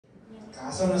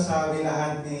Kaso nasabi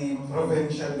lahat ni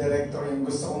Provincial Director yung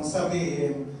gusto kong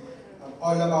sabihin,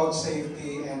 all about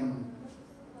safety and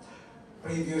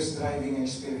previous driving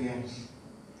experience.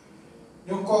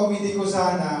 Yung comedy ko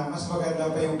sana, mas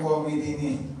maganda pa yung comedy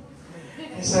ni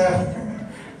Sir.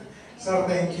 Sir,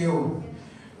 thank you.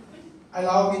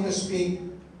 Allow me to speak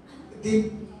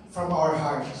deep from our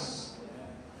hearts.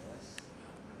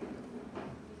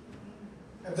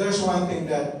 If there's one thing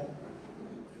that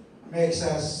makes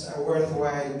us a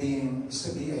worthwhile being is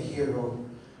to be a hero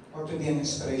or to be an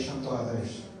inspiration to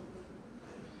others.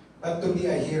 But to be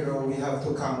a hero, we have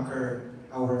to conquer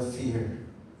our fear.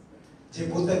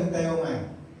 Jibutan tayo nga.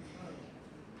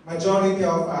 Majority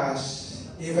of us,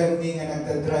 even me nga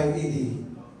nagda-drive ED,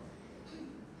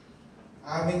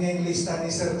 amin nga yung lista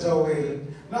ni Sir Joel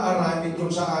na aramid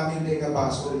kung sa amin din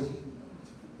kabasol.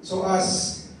 So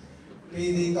as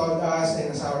PD told us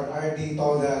and as our RD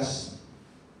told us,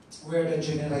 we're the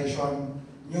generation,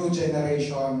 new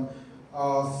generation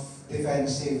of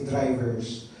defensive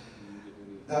drivers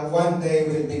that one day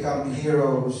will become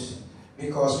heroes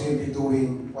because we'll be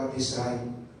doing what is right.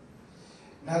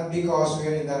 Not because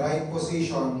we're in the right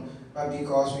position, but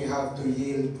because we have to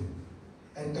yield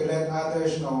and to let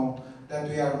others know that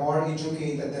we are more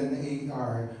educated than they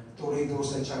are to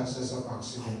reduce the chances of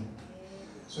accident.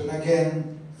 So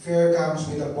again, fear comes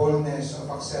with the boldness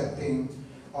of accepting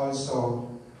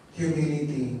also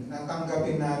humility, na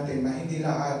tanggapin natin na hindi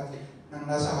lahat ng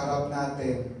nasa harap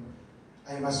natin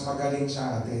ay mas magaling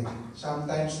sa atin.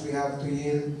 Sometimes we have to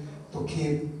yield to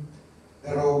keep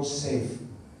the roads safe.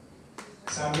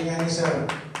 Sabi nga ni Sir,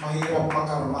 mahirap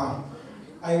makarma.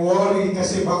 I worry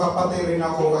kasi baka pati rin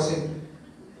ako kasi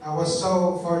I was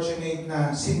so fortunate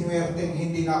na sinuwerteng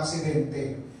hindi na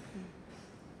aksidente.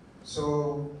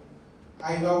 So,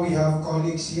 I know we have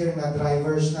colleagues here na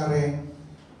drivers na rin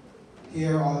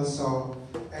here also.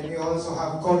 And we also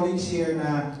have colleagues here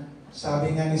na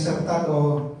sabi nga ni Sir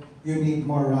Tado, you need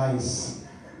more rice.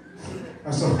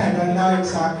 So, I don't know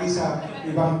exactly sa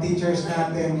ibang teachers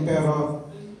natin, pero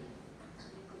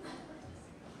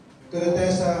to the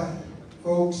TESDA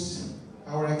folks,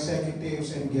 our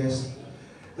executives and guests,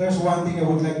 there's one thing I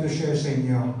would like to share sa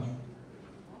inyo.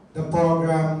 The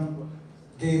program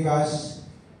gave us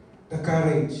the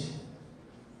courage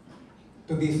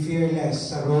to be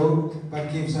fearless sa road,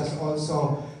 but gives us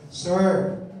also,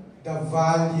 sir, the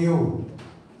value,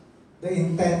 the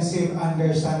intensive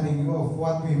understanding of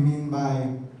what we mean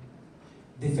by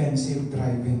defensive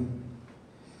driving.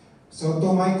 So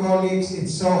to my colleagues,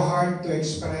 it's so hard to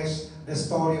express the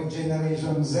story of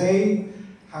Generation Z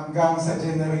hanggang sa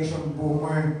Generation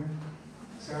Boomer.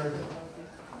 Sir,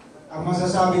 ang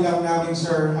masasabi lang namin,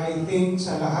 sir, I think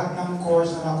sa lahat ng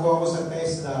course na nakuha ko sa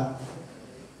TESDA,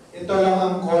 ito lang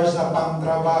ang course na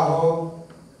pang-trabaho,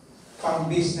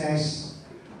 pang-business,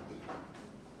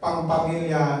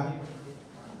 pang-pamilya,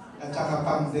 at saka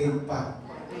pang-date pa.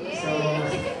 So,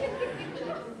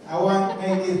 I want to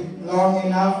make it long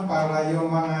enough para yung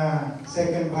mga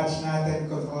second batch natin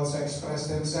could also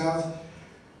express themselves.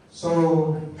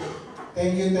 So,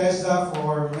 thank you, TESDA,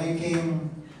 for making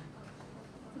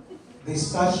this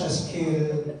such a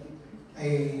skill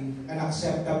an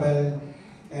acceptable,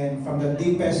 and from the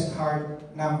deepest heart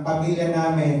ng pamilya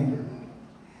namin,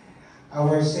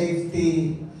 our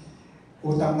safety,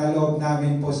 utang na loob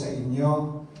namin po sa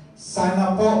inyo.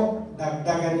 Sana po,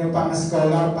 dagdagan nyo pang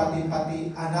scholar,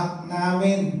 pati-pati anak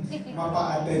namin,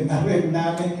 mapa-attend na rin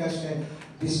namin kasi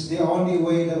this is the only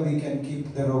way that we can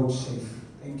keep the road safe.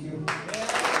 Thank you.